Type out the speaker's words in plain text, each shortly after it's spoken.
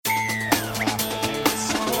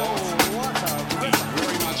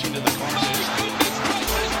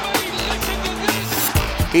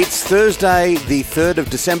It's Thursday, the 3rd of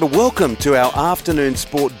December. Welcome to our afternoon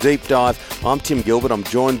sport deep dive. I'm Tim Gilbert. I'm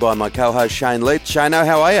joined by my co-host Shane Leach. Shano,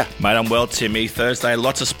 how are you? Mate, I'm well, Timmy. Thursday,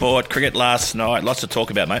 lots of sport, cricket last night, lots to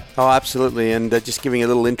talk about, mate. Oh, absolutely. And just giving a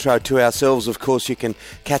little intro to ourselves, of course, you can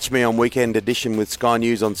catch me on Weekend Edition with Sky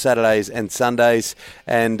News on Saturdays and Sundays.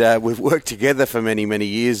 And we've worked together for many, many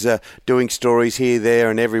years, doing stories here, there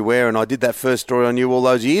and everywhere. And I did that first story on you all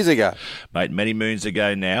those years ago. Mate, many moons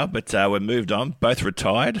ago now, but we've moved on, both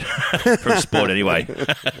retired from sport anyway.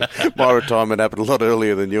 My retirement happened a lot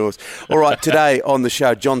earlier than yours. All right, today on the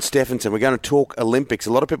show, John Stephenson. We're going to talk Olympics.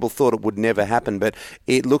 A lot of people thought it would never happen, but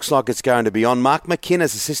it looks like it's going to be on. Mark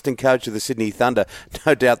McInnes, assistant coach of the Sydney Thunder.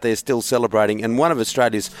 No doubt they're still celebrating. And one of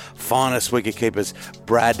Australia's finest wicketkeepers,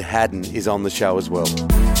 Brad Haddin, is on the show as well.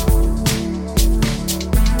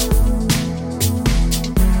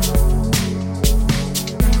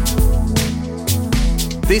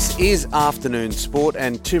 This is afternoon sport,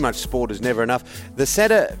 and too much sport is never enough. The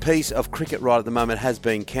centrepiece of cricket right at the moment has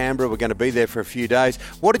been Canberra. We're going to be there for a few days.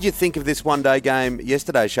 What did you think of this one-day game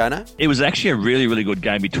yesterday, Shana? It was actually a really, really good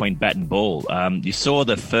game between bat and ball. You saw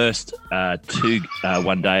the first two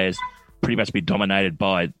one-dayers pretty much be dominated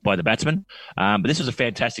by the batsmen. But this was a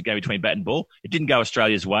fantastic game between bat and ball. It didn't go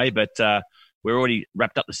Australia's way, but we're already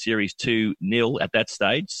wrapped up the series 2-0 at that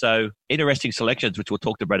stage. So interesting selections, which we'll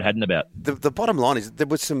talk to Brad Haddin about. The bottom line is there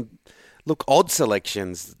was some, odd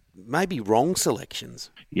selections, maybe wrong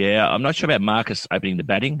selections. Yeah, I'm not sure about Marcus opening the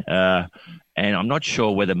batting. And I'm not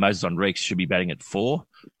sure whether Moses Henriques should be batting at 4.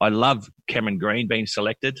 I love Cameron Green being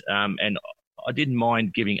selected. And I didn't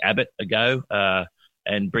mind giving Abbott a go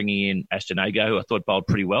and bringing in Ashton Agar, who I thought bowled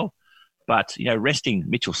pretty well. But, resting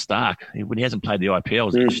Mitchell Starc when he hasn't played the IPL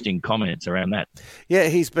is interesting comments around that. Yeah,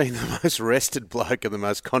 he's been the most rested bloke at the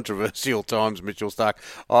most controversial times, Mitchell Starc.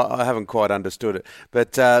 I haven't quite understood it.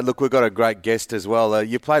 But, look, we've got a great guest as well.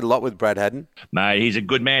 You played a lot with Brad Haddin. Mate, he's a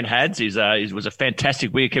good man, Hads. He was a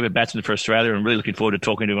fantastic wicketkeeper batsman for Australia, and really looking forward to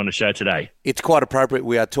talking to him on the show today. It's quite appropriate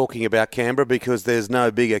we are talking about Canberra because there's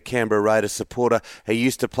no bigger Canberra Raiders supporter. He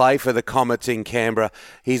used to play for the Comets in Canberra.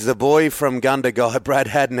 He's the boy from Gundagai. Brad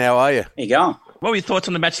Haddin, how are you? There you go. What were your thoughts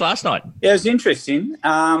on the match last night? Yeah, it was interesting.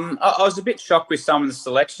 I was a bit shocked with some of the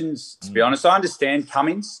selections, to be honest. I understand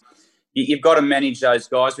Cummins. You've got to manage those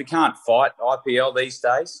guys. We can't fight IPL these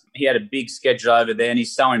days. He had a big schedule over there, and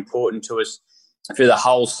he's so important to us through the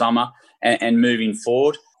whole summer and moving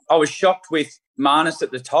forward. I was shocked with Marnus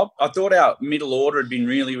at the top. I thought our middle order had been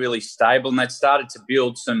really, really stable, and they'd started to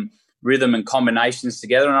build some rhythm and combinations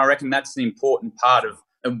together, and I reckon that's an important part of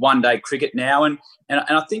one-day cricket now. And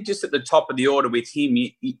I think just at the top of the order with him,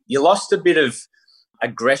 you lost a bit of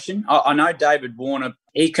aggression. I know David Warner,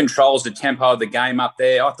 he controls the tempo of the game up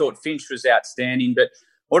there. I thought Finch was outstanding, but I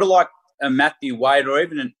would have liked a Matthew Wade or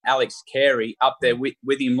even an Alex Carey up there with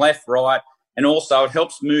him left, right, and also it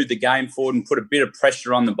helps move the game forward and put a bit of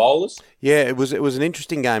pressure on the bowlers. Yeah, it was an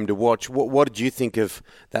interesting game to watch. What did you think of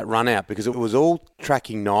that run out? Because it was all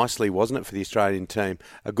tracking nicely, wasn't it, for the Australian team?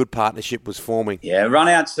 A good partnership was forming. Yeah, run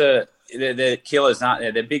outs they're killers, aren't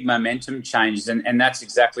they? They're big momentum changes, and that's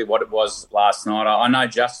exactly what it was last night. I know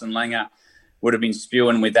Justin Langer would have been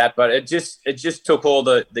spewing with that, but it just took all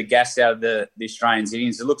the gas out of the Australians'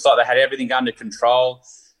 innings. It looks like they had everything under control,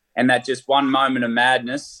 and that just one moment of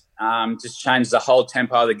madness just changed the whole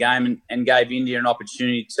tempo of the game and gave India an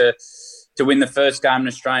opportunity to win the first game in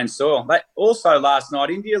Australian soil. Also last night,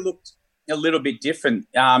 India looked a little bit different.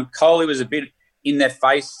 Kohli was a bit in their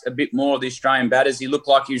face, a bit more of the Australian batters. He looked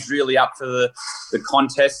like he was really up for the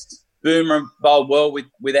contest. Boomer bowled well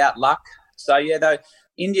without luck. So, yeah,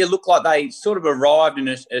 India looked like they sort of arrived in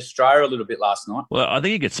Australia a little bit last night. Well, I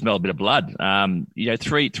think you could smell a bit of blood.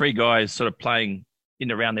 Three guys sort of playing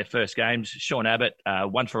in around their first games. Sean Abbott,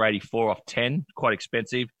 1 for 84 off 10, quite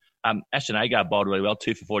expensive. Ashton Agar bowled really well,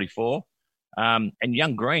 2 for 44. And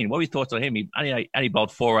Young Green, what were your thoughts on him? He only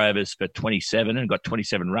bowled 4 overs for 27 and got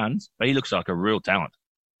 27 runs, but he looks like a real talent.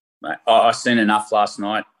 Mate, I seen enough last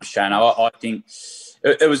night, Shane. I think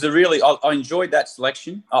it was I enjoyed that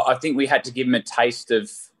selection. I think we had to give him a taste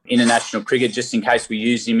of international cricket just in case we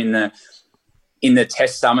used him in the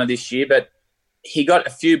Test summer this year. But he got a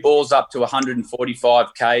few balls up to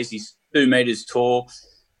 145 Ks. He's 2 metres tall.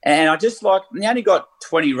 And he only got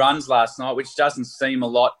 20 runs last night, which doesn't seem a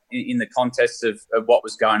lot in the context of what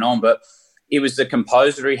was going on. But it was the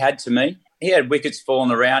composure he had to me. He had wickets falling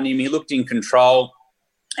around him. He looked in control.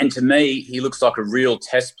 And to me, he looks like a real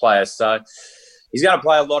Test player. So he's going to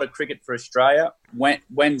play a lot of cricket for Australia.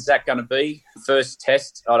 When's that going to be? First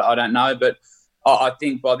Test? I don't know. But I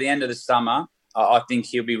think by the end of the summer, I think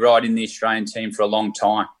he'll be right in the Australian team for a long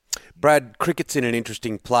time. Brad, cricket's in an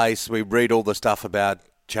interesting place. We read all the stuff about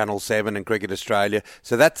Channel 7 and Cricket Australia.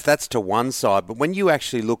 So that's to one side. But when you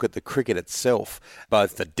actually look at the cricket itself,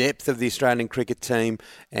 both the depth of the Australian cricket team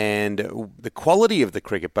and the quality of the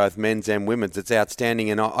cricket, both men's and women's, it's outstanding.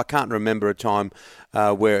 And I can't remember a time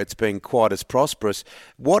where it's been quite as prosperous.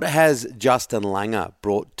 What has Justin Langer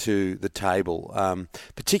brought to the table,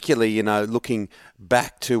 particularly, looking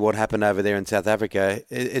back to what happened over there in South Africa?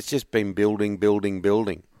 It's just been building.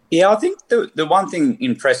 Yeah, I think the one thing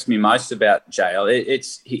impressed me most about JL,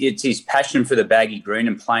 it's his passion for the baggy green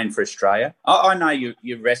and playing for Australia. I know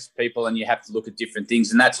you rest people and you have to look at different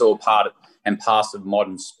things, and that's all part and parcel of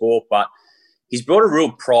modern sport, but he's brought a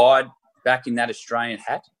real pride back in that Australian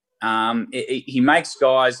hat. He makes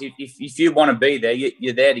guys, if you want to be there,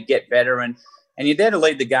 you're there to get better and you're there to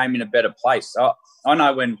lead the game in a better place. I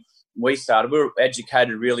know when we started, we were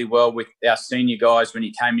educated really well with our senior guys when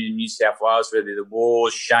he came into New South Wales, whether the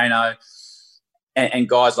Wars, Shano, and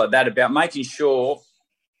guys like that, about making sure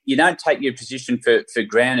you don't take your position for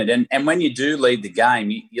granted. And when you do lead the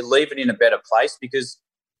game, you leave it in a better place, because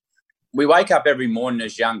we wake up every morning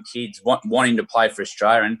as young kids wanting to play for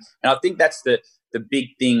Australia. And I think that's the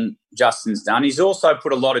big thing Justin's done. He's also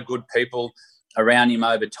put a lot of good people around him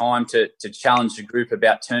over time to challenge the group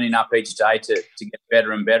about turning up each day to get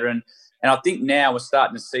better and better. And I think now we're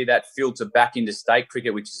starting to see that filter back into state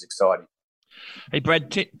cricket, which is exciting. Hey,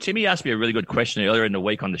 Brad, Timmy asked me a really good question earlier in the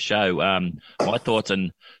week on the show. My thoughts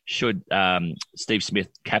on should Steve Smith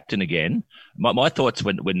captain again. My thoughts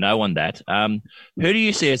were no on that. Who do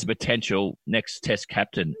you see as a potential next Test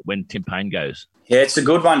captain when Tim Paine goes? Yeah, it's a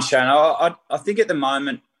good one, Shane. I think at the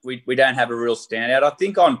moment we don't have a real standout. I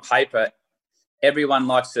think on paper everyone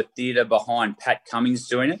likes the theatre behind Pat Cummins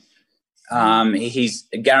doing it. He's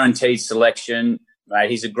a guaranteed selection. Right?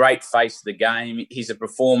 He's a great face of the game. He's a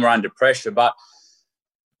performer under pressure, but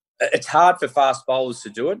it's hard for fast bowlers to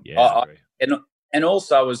do it. Yeah, I agree. And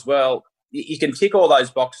also as well, you can tick all those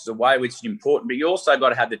boxes away, which is important, but you also got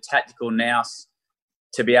to have the tactical nous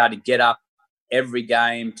to be able to get up every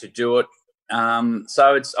game to do it.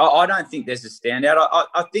 So I don't think there's a standout.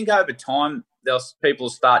 I think over time people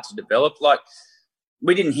start to develop. Like,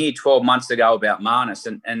 we didn't hear 12 months ago about Marnus,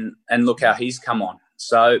 and look how he's come on.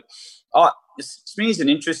 So Smithy's an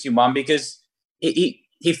interesting one, because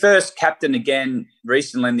he first captained again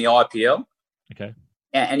recently in the IPL. Okay.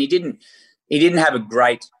 And he didn't have a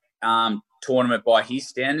great tournament by his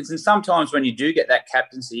standards. And sometimes when you do get that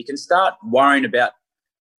captaincy, you can start worrying about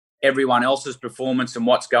everyone else's performance and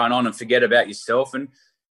what's going on and forget about yourself. And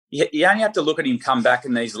you only have to look at him come back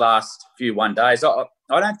in these last few one days.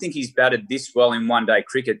 I don't think he's batted this well in one-day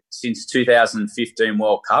cricket since 2015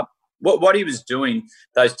 World Cup. What he was doing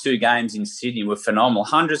those two games in Sydney were phenomenal.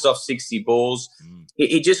 Hundreds off 60 balls.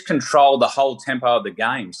 He just controlled the whole tempo of the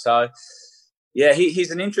game. So, yeah, he's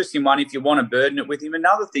an interesting one if you want to burden it with him.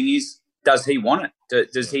 Another thing is, does he want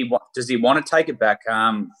it? Does he want to take it back?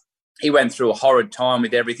 He went through a horrid time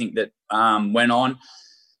with everything that went on.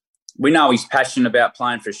 We know he's passionate about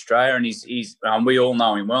playing for Australia, and he's we all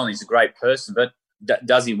know him well, and he's a great person, but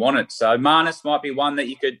does he want it? So Marnus might be one that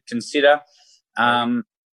you could consider.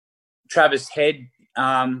 Travis Head,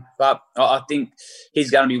 but I think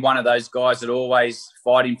he's going to be one of those guys that always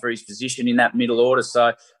fighting for his position in that middle order.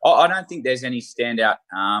 So I don't think there's any standout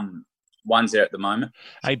ones there at the moment.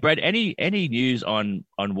 Hey, Brad, any news on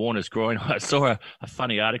Warner's groin? I saw a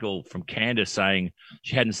funny article from Candace saying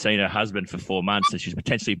she hadn't seen her husband for 4 months and she's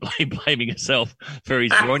potentially blaming herself for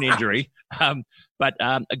his groin injury. But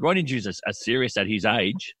a groin injury is serious at his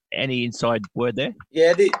age. Any inside word there?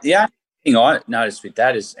 Yeah, the thing I noticed with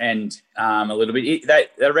that is, and a little bit,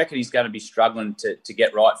 they reckon he's going to be struggling to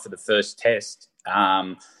get right for the first test.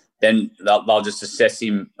 Then they'll just assess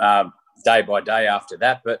him day by day after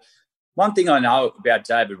that. But one thing I know about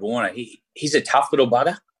David Warner, he's a tough little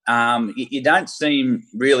bugger. You don't see him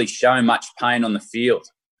really show much pain on the field.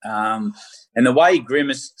 And the way he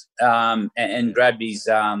grimaced and grabbed his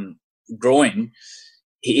groin,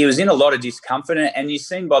 he was in a lot of discomfort. And you've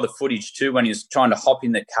seen by the footage too when he was trying to hop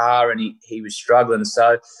in the car and he was struggling.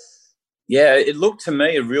 So, yeah, it looked to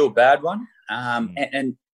me a real bad one.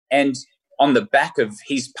 And on the back of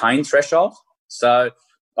his pain threshold. So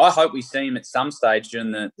I hope we see him at some stage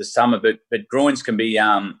during the summer, but groins can be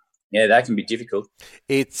they can be difficult.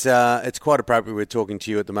 It's quite appropriate we're talking to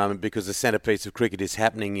you at the moment because the centrepiece of cricket is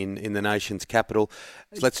happening in the nation's capital.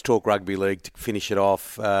 So let's talk rugby league to finish it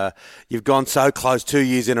off. You've gone so close 2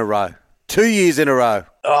 years in a row. 2 years in a row.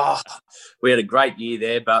 Oh, we had a great year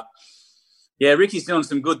there, but yeah, Ricky's doing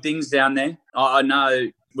some good things down there. I know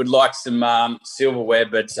would like some silverware,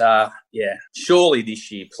 but surely this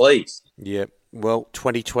year, please. Yep. Well,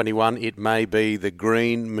 2021, it may be the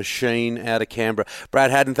green machine out of Canberra. Brad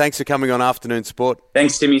Haddon, thanks for coming on Afternoon Sport.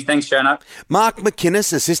 Thanks, Timmy. Thanks, Shona. Mark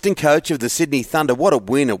McInnes, assistant coach of the Sydney Thunder. What a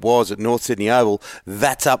win it was at North Sydney Oval.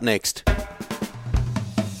 That's up next.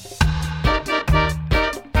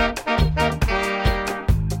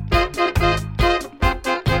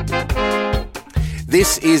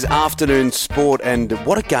 This is Afternoon Sport, and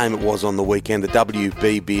what a game it was on the weekend, the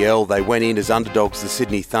WBBL. They went in as underdogs, the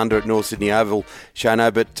Sydney Thunder at North Sydney Oval,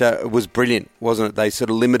 Shano, but it was brilliant, wasn't it? They sort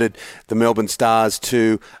of limited the Melbourne Stars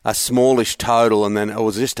to a smallish total, and then it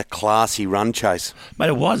was just a classy run chase. Mate,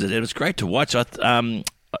 it was. It was great to watch.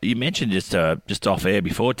 You mentioned just off air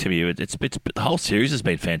before, Timmy. The whole series has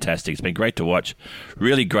been fantastic. It's been great to watch.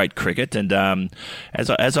 Really great cricket, and as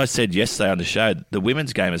I said yesterday on the show, the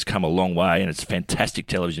women's game has come a long way, and it's fantastic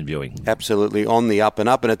television viewing. Absolutely on the up and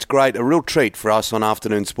up, and it's great. A real treat for us on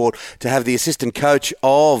Afternoon Sport to have the assistant coach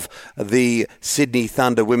of the Sydney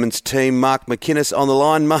Thunder women's team, Mark McInnes, on the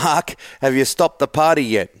line. Mark, have you stopped the party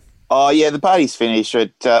yet? Oh, yeah, the party's finished.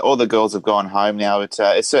 All the girls have gone home now. It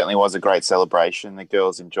certainly was a great celebration. The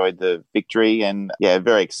girls enjoyed the victory and, yeah,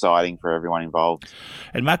 very exciting for everyone involved.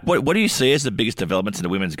 And, Mark, what do you see as the biggest developments in the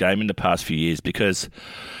women's game in the past few years? Because,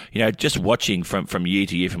 just watching from year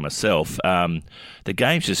to year for myself, the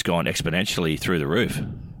game's just gone exponentially through the roof.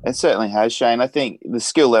 It certainly has, Shane. I think the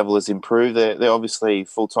skill level has improved. They're obviously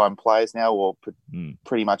full-time players now, or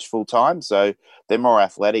pretty much full-time, so they're more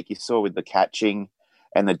athletic. You saw with the catching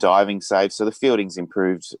and the diving save. So the fielding's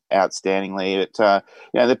improved outstandingly.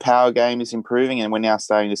 The power game is improving, and we're now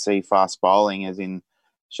starting to see fast bowling, as in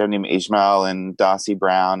Shabnim Ismail and Darcy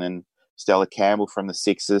Brown and Stella Campbell from the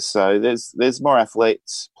Sixers. So there's more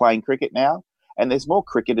athletes playing cricket now, and there's more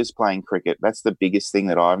cricketers playing cricket. That's the biggest thing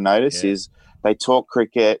that I've noticed is they talk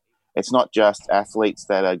cricket. It's not just athletes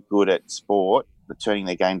that are good at sport, but turning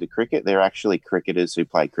their game to cricket. They're actually cricketers who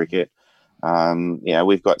play cricket.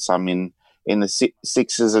 We've got some in the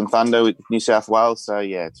Sixers and Thunder with New South Wales. So,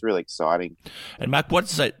 yeah, it's really exciting. And, Mark,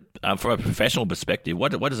 what's that, from a professional perspective,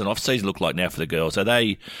 what does an off-season look like now for the girls? Are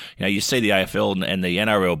they, you see the AFL and the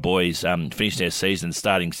NRL boys finish their season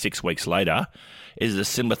starting 6 weeks later. Is it a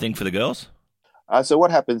similar thing for the girls? So what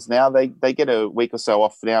happens now, they get a week or so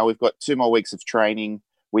off now. We've got 2 more weeks of training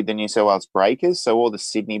with the New South Wales Breakers. So all the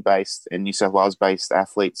Sydney-based and New South Wales-based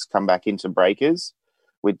athletes come back into Breakers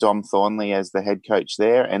with Dom Thornley as the head coach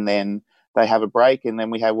there. And then they have a break, and then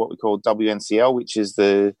we have what we call WNCL, which is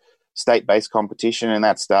the state-based competition, and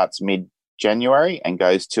that starts mid-January and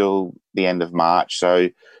goes till the end of March. So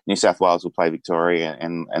New South Wales will play Victoria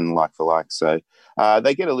and like for like. So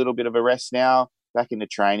they get a little bit of a rest now, back into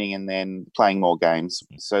training, and then playing more games.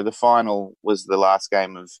 So the final was the last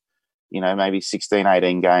game of, maybe 16,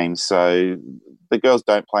 18 games. So the girls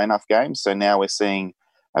don't play enough games. So now we're seeing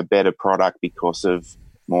a better product because of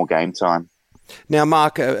more game time. Now,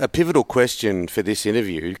 Mark, a pivotal question for this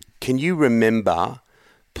interview. Can you remember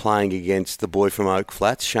playing against the boy from Oak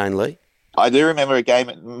Flats, Shane Lee? I do remember a game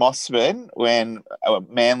at Mossman when a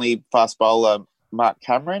Manly fast bowler, Mark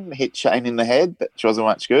Cameron, hit Shane in the head, which wasn't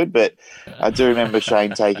much good, but I do remember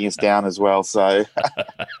Shane taking us down as well. So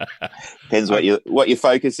depends what your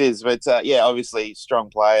focus is. But, obviously strong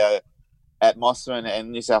player at Mossman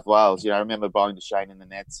and New South Wales. I remember bowling to Shane in the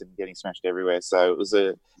nets and getting smashed everywhere. So it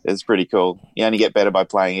was pretty cool. You only get better by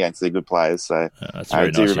playing against the good players. So I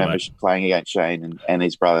do remember playing against Shane and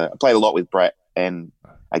his brother. I played a lot with Brett and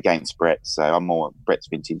against Brett, so I'm more Brett's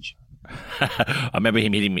vintage. I remember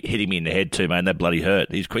him hitting me in the head too, man. That bloody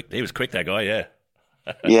hurt. He was quick, that guy, yeah.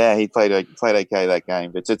 Yeah, he played okay that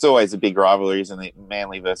game. But it's always a big rivalry, isn't it?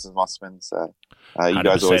 Manly versus Mossman. So you 100%.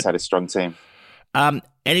 Guys always had a strong team.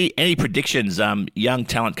 Any predictions, young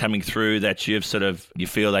talent coming through that you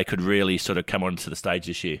feel they could really sort of come onto the stage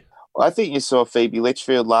this year? Well, I think you saw Phoebe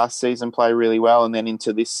Litchfield last season play really well, and then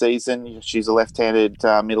into this season, she's a left-handed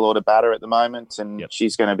middle order batter at the moment, and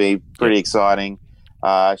she's going to be pretty exciting.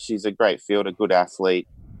 She's a great fielder, good athlete,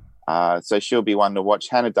 so she'll be one to watch.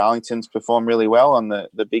 Hannah Darlington's performed really well on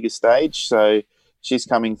the bigger stage, so she's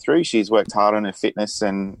coming through. She's worked hard on her fitness,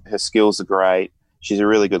 and her skills are great. She's a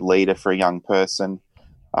really good leader for a young person.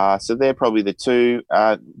 So they're probably the two.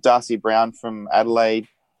 Darcy Brown from Adelaide,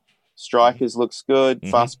 strikers, looks good.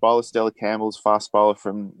 Mm-hmm. Fast bowler, Stella Campbell's fast bowler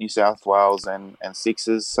from New South Wales and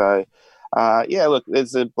Sixers. So, look,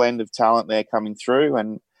 there's a blend of talent there coming through,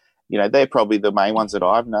 and, they're probably the main ones that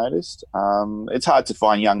I've noticed. It's hard to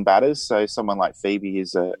find young batters, so someone like Phoebe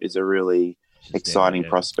is a really exciting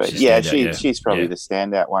prospect. She's probably the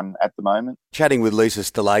standout one at the moment. Chatting with Lisa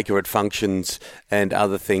Sthalekar at functions and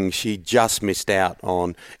other things, she just missed out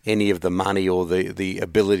on any of the money or the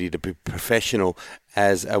ability to be professional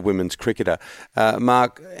as a women's cricketer.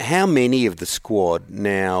 Mark, how many of the squad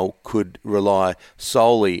now could rely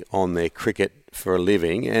solely on their cricket for a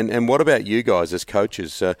living? And what about you guys as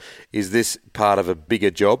coaches? Is this part of a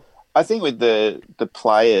bigger job? I think with the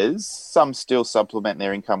players, some still supplement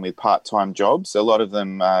their income with part-time jobs. A lot of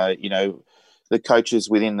them, the coaches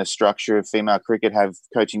within the structure of female cricket have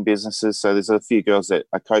coaching businesses. So there's a few girls that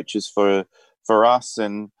are coaches for us,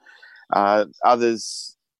 and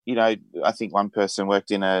others, I think one person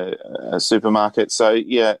worked in a supermarket. So,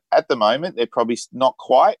 yeah, at the moment, they're probably not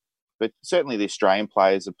quite, but certainly the Australian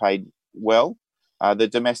players are paid well. The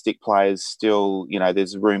domestic players still,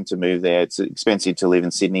 there's room to move there. It's expensive to live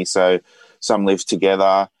in Sydney, so some live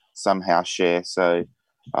together, some house share. So,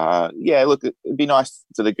 look, it'd be nice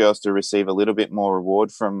for the girls to receive a little bit more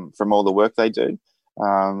reward from all the work they do.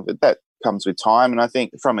 But that comes with time. And I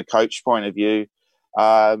think from a coach point of view,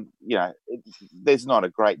 there's not a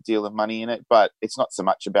great deal of money in it, but it's not so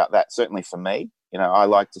much about that. Certainly for me, I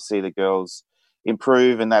like to see the girls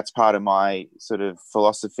improve, and that's part of my sort of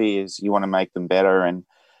philosophy is you want to make them better. And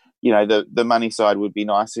the money side would be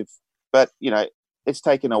nice but it's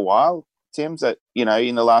taken a while, Tim. That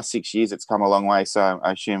in the last 6 years it's come a long way, so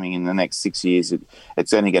I'm assuming in the next 6 years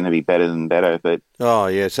it's only going to be better than better. But so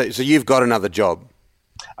you've got another job.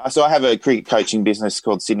 So I have a cricket coaching business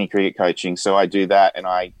called Sydney Cricket Coaching. So I do that, and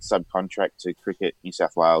I subcontract to Cricket New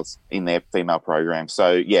South Wales in their female program.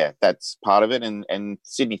 So yeah, that's part of it. And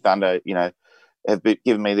Sydney Thunder, have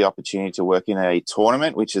given me the opportunity to work in a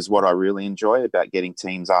tournament, which is what I really enjoy about getting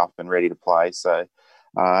teams up and ready to play. So,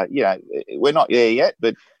 we're not there yet,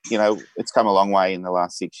 but, it's come a long way in the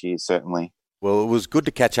last 6 years, certainly. Well, it was good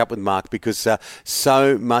to catch up with Mark because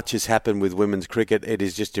so much has happened with women's cricket. It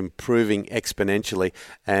is just improving exponentially,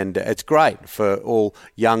 and it's great for all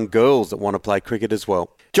young girls that want to play cricket as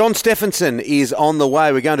well. John Stephenson is on the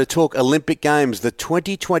way. We're going to talk Olympic Games, the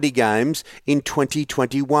 2020 Games in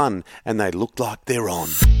 2021, and they look like they're on.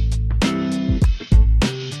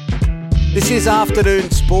 This is Afternoon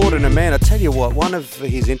Sport, and I tell you what, one of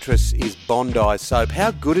his interests is Bondi soap.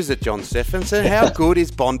 How good is it, John Stephenson? How good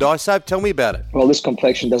is Bondi soap? Tell me about it. Well, this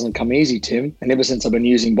complexion doesn't come easy, Tim. And ever since I've been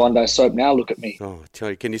using Bondi soap now, look at me. Oh,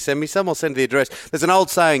 tell you, can you send me some? I'll send the address. There's an old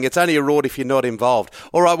saying, it's only a rort if you're not involved.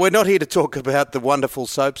 All right, we're not here to talk about the wonderful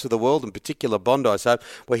soaps of the world, in particular Bondi soap.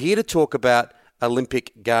 We're here to talk about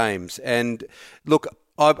Olympic Games. And look,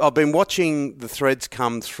 I've been watching the threads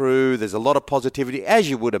come through. There's a lot of positivity, as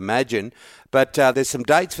you would imagine. But there's some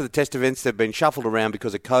dates for the test events that have been shuffled around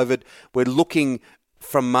because of COVID. We're looking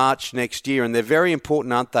from March next year, and they're very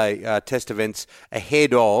important, aren't they, test events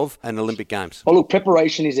ahead of an Olympic Games? Well, look,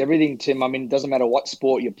 preparation is everything, Tim. It doesn't matter what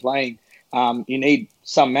sport you're playing. You need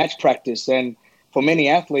some match practice. And for many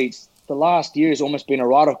athletes, the last year has almost been a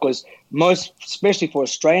write-off because especially for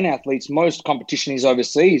Australian athletes, most competition is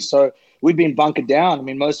overseas. So we've been bunkered down.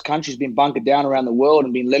 Most countries have been bunkered down around the world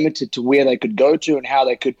and been limited to where they could go to and how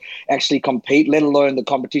they could actually compete, let alone the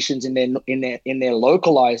competitions in their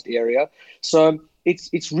localized area. So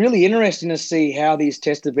it's really interesting to see how these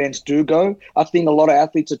test events do go. I think a lot of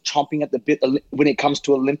athletes are chomping at the bit when it comes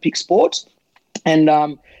to Olympic sports. And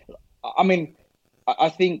I think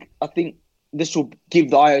this will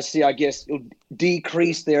give the IOC, I guess, it'll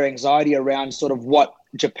decrease their anxiety around sort of what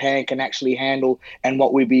Japan can actually handle and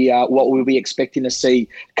what we'll be expecting to see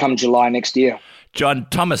come July next year. John,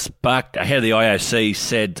 Thomas Buck, head of the IOC,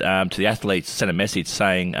 said to the athletes, sent a message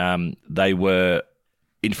saying they were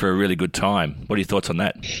in for a really good time. What are your thoughts on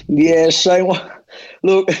that? Yeah, Shane,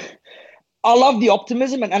 look, I love the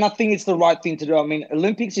optimism, and I think it's the right thing to do.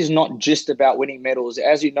 Olympics is not just about winning medals.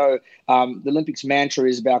 As you know, the Olympics mantra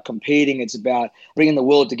is about competing. It's about bringing the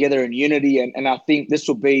world together in unity, and I think this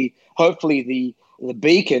will be hopefully the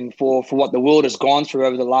beacon for what the world has gone through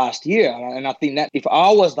over the last year. And I think that if I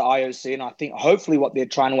was the IOC, and I think hopefully what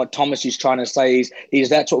Thomas is trying to say is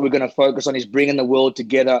that's what we're going to focus on, is bringing the world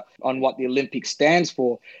together on what the Olympics stands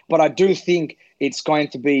for. But I do think it's going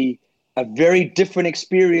to be a very different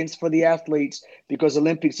experience for the athletes because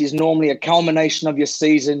Olympics is normally a culmination of your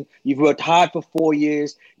season. You've worked hard for 4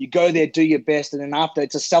 years. You go there, do your best, and then after,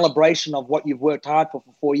 it's a celebration of what you've worked hard for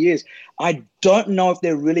 4 years. I don't know if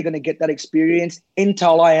they're really going to get that experience.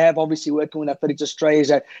 Intel I have, obviously working with Athletics Australia, is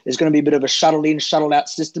that there's going to be a bit of a shuttle in, shuttle out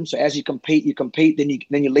system. So as you compete, then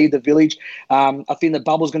you leave the village. I think the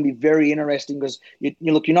bubble's going to be very interesting because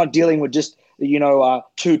you're not dealing with just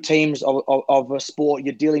two teams of a sport.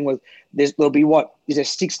 You're dealing with, there'll be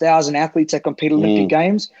 6,000 athletes that compete at Olympic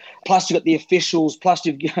Games. Plus you've got the officials, plus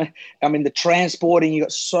you've got, the transporting, you've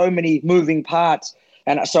got so many moving parts.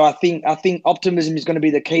 And so I think optimism is going to be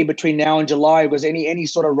the key between now and July, because any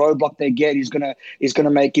sort of roadblock they get is going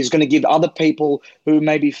to give other people who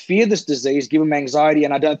maybe fear this disease, give them anxiety.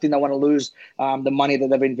 And I don't think they want to lose the money that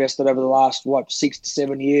they've invested over the last 6 to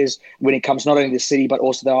 7 years when it comes not only to the city but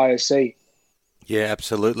also the IOC. Yeah,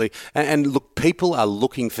 absolutely. And look, people are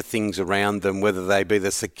looking for things around them, whether they be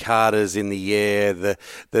the cicadas in the air, the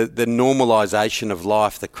normalisation of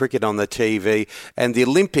life, the cricket on the TV. And the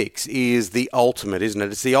Olympics is the ultimate, isn't it?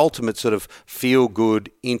 It's the ultimate sort of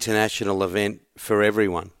feel-good international event for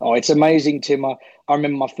everyone. Oh, it's amazing, Tim. I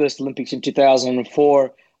remember my first Olympics in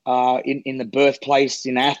 2004 in the birthplace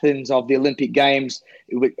in Athens of the Olympic Games.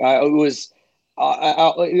 It was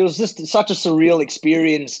just such a surreal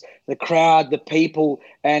experience, the crowd, the people,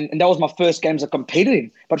 and that was my first games I competed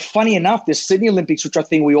in. But funny enough, the Sydney Olympics, which I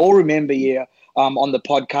think we all remember here on the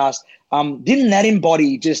podcast, didn't that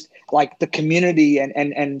embody just like the community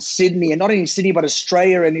and Sydney, and not only Sydney but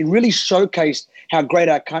Australia, and it really showcased how great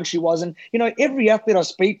our country was. And, every athlete I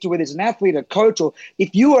speak to, whether it's an athlete, a coach, or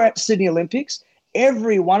if you were at Sydney Olympics,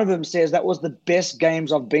 every one of them says that was the best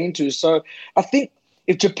games I've been to. So I think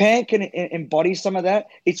if Japan can embody some of that,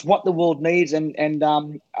 it's what the world needs, and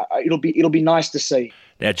it'll be nice to see.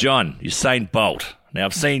 Now, John, Usain Bolt. Now,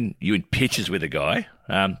 I've seen you in pictures with a guy.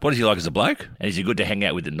 What is he like as a bloke? And is he good to hang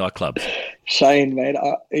out with at nightclubs? Shane, man,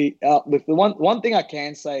 look, the one thing I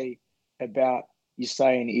can say about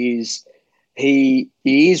Usain is he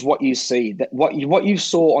is what you see. That what you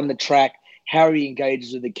saw on the track, how he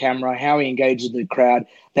engages with the camera, how he engages with the crowd,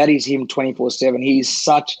 that is him 24/7. He is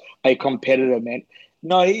such a competitor, man.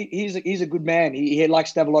 No, he's a good man. He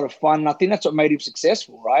likes to have a lot of fun. And I think that's what made him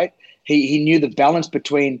successful, right? He knew the balance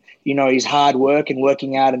between, his hard work and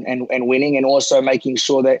working out and winning, and also making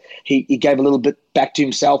sure that he gave a little bit back to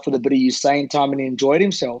himself with a bit of Usain time, and he enjoyed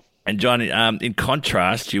himself. And John, in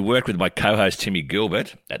contrast, you worked with my co-host Timmy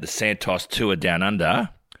Gilbert at the Santos Tour Down Under.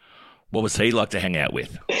 What was he like to hang out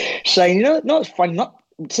with? Shane, it's funny.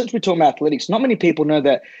 Since we're talking about athletics, not many people know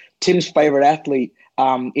that Tim's favourite athlete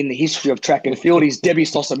in the history of track and field is Debbie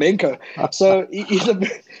Sosimenko. So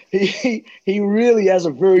he really has a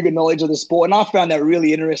very good knowledge of the sport. And I found that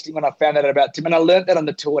really interesting when I found out about Tim. And I learned that on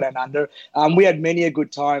the Tour Down Under. We had many a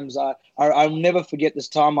good times. I'll never forget this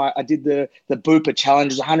time I did the Bupa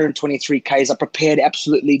Challenge. It was 123 Ks. I prepared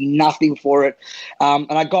absolutely nothing for it.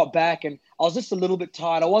 And I got back and I was just a little bit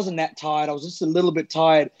tired. I wasn't that tired. I was just a little bit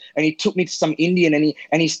tired. And he took me to some Indian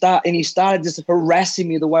and he started just harassing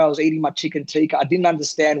me the way I was eating my chicken tikka. I didn't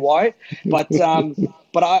understand why, but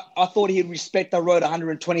I thought he'd respect I rode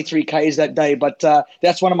 123 Ks that day. But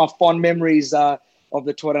that's one of my fond memories of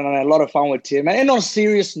the tour, and I had a lot of fun with Tim. And on a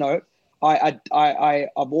serious note, I've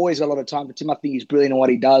always got a lot of time for Tim. I think he's brilliant in what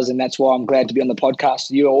he does, and that's why I'm glad to be on the podcast.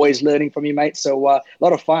 You're always learning from you, mate. So a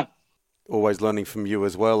lot of fun. Always learning from you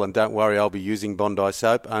as well, and don't worry, I'll be using Bondi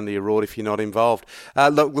soap under your rod if you're not involved.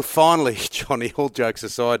 Look, finally, Johnny, all jokes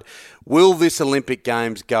aside, will this Olympic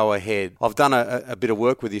Games go ahead? I've done a bit of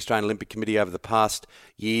work with the Australian Olympic Committee over the past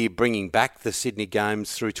year, bringing back the Sydney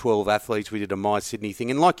Games through 12 athletes. We did a My Sydney thing,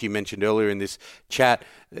 and like you mentioned earlier in this chat,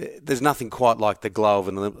 there's nothing quite like the glow of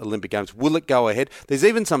an Olympic Games. Will it go ahead? There's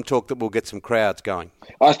even some talk that we'll get some crowds going.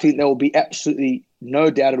 I think there will be absolutely no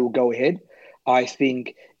doubt it will go ahead. I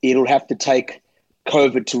think it'll have to take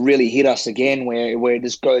COVID to really hit us again, where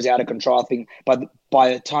this goes out of control. I think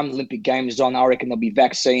by the time the Olympic Games is on, I reckon there'll be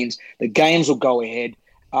vaccines. The Games will go ahead.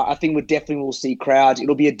 I think we definitely will see crowds.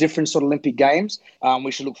 It'll be a different sort of Olympic Games.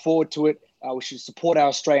 We should look forward to it. We should support our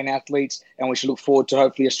Australian athletes, and we should look forward to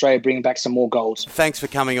hopefully Australia bringing back some more golds. Thanks for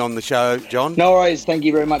coming on the show, John. No worries. Thank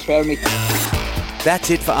you very much for having me.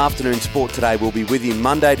 That's it for Afternoon Sport today. We'll be with you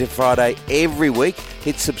Monday to Friday every week.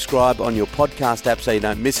 Hit subscribe on your podcast app so you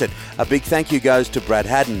don't miss it. A big thank you goes to Brad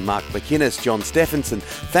Haddon, Mark McInnes, John Stephenson.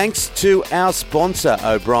 Thanks to our sponsor,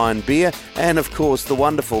 O'Brien Beer, and of course the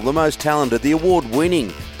wonderful, the most talented, the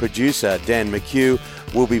award-winning producer, Dan McHugh.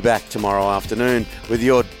 We'll be back tomorrow afternoon with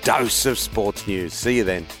your dose of sports news. See you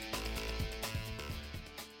then.